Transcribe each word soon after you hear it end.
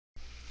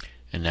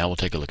And now we'll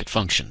take a look at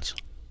functions.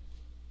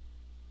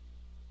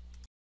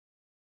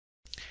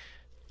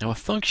 Now a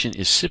function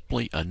is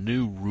simply a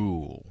new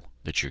rule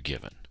that you're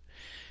given.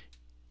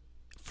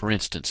 For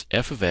instance,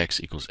 f of x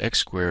equals x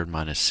squared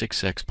minus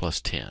 6x plus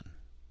 10.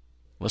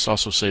 Let's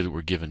also say that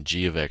we're given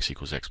g of x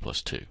equals x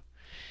plus 2.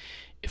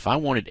 If I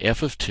wanted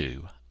f of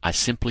 2, I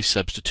simply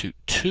substitute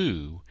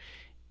 2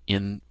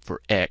 in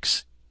for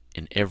x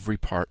in every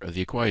part of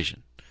the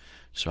equation.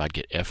 So I'd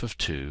get f of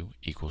 2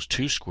 equals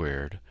 2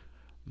 squared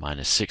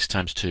minus 6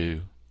 times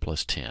 2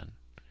 plus 10,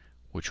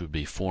 which would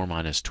be 4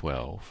 minus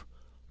 12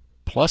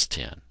 plus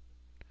 10,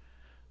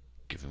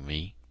 giving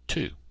me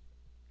 2.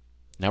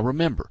 Now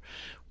remember,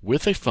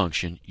 with a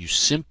function, you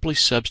simply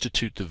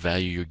substitute the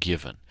value you're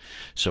given.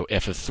 So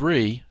f of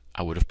 3,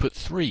 I would have put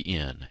 3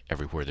 in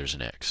everywhere there's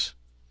an x.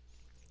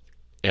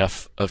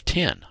 F of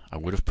 10, I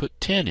would have put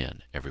 10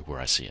 in everywhere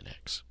I see an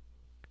x.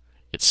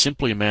 It's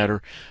simply a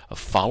matter of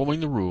following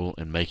the rule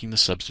and making the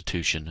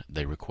substitution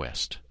they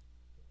request.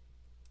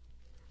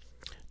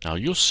 Now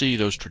you'll see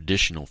those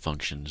traditional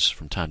functions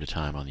from time to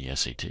time on the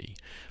SAT,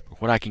 but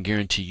what I can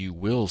guarantee you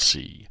will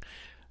see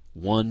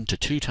 1 to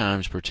 2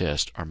 times per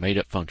test are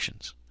made-up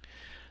functions.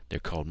 They're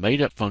called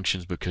made-up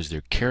functions because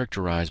they're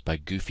characterized by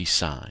goofy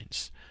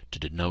signs to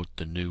denote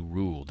the new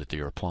rule that they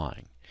are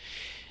applying.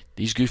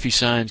 These goofy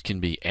signs can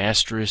be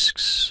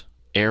asterisks,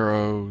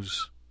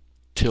 arrows,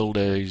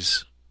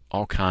 tildes,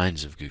 all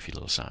kinds of goofy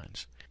little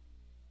signs.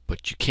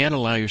 But you can't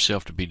allow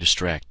yourself to be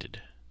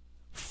distracted.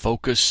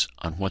 Focus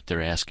on what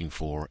they're asking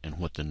for and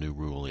what the new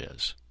rule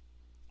is.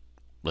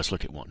 Let's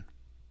look at one.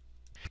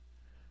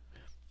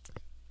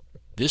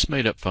 This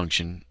made-up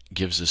function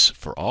gives us,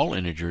 for all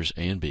integers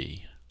a and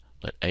b,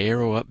 let a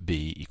arrow up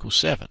b equals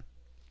 7.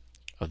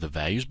 Of the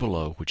values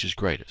below, which is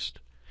greatest?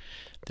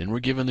 Then we're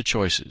given the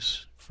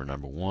choices. For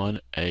number 1,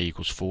 a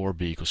equals 4,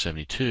 b equals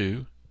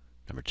 72.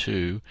 Number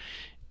 2,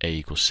 a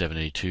equals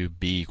 782,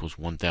 b equals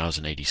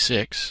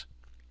 1086.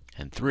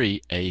 And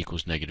 3, a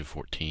equals negative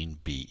 14,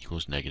 b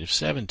equals negative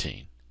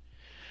 17.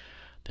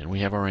 Then we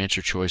have our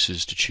answer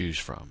choices to choose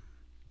from.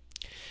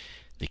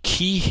 The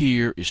key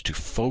here is to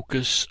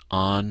focus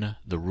on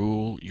the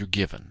rule you're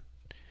given.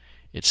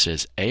 It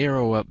says a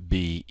arrow up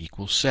b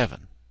equals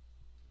 7.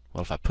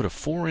 Well, if I put a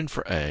 4 in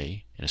for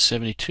a and a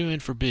 72 in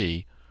for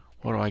b,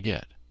 what do I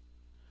get?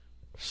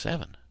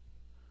 7.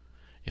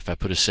 If I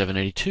put a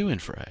 782 in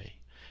for a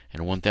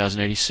and a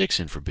 1086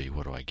 in for b,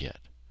 what do I get?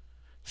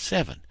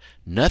 7.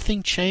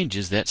 Nothing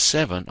changes that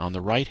 7 on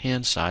the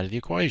right-hand side of the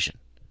equation.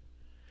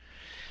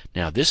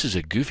 Now, this is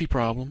a goofy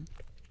problem.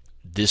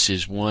 This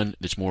is one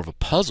that's more of a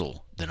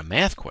puzzle than a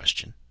math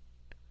question.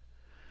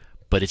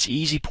 But it's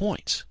easy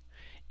points.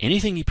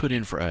 Anything you put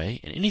in for A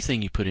and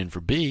anything you put in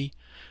for B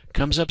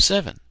comes up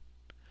 7.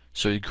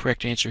 So the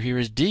correct answer here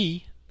is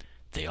D.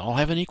 They all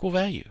have an equal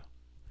value.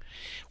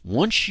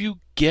 Once you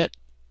get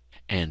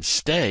and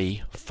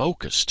stay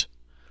focused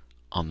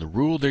on the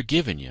rule they're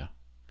giving you,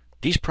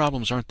 these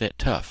problems aren't that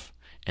tough,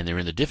 and they're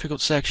in the difficult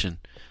section,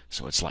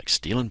 so it's like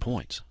stealing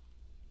points.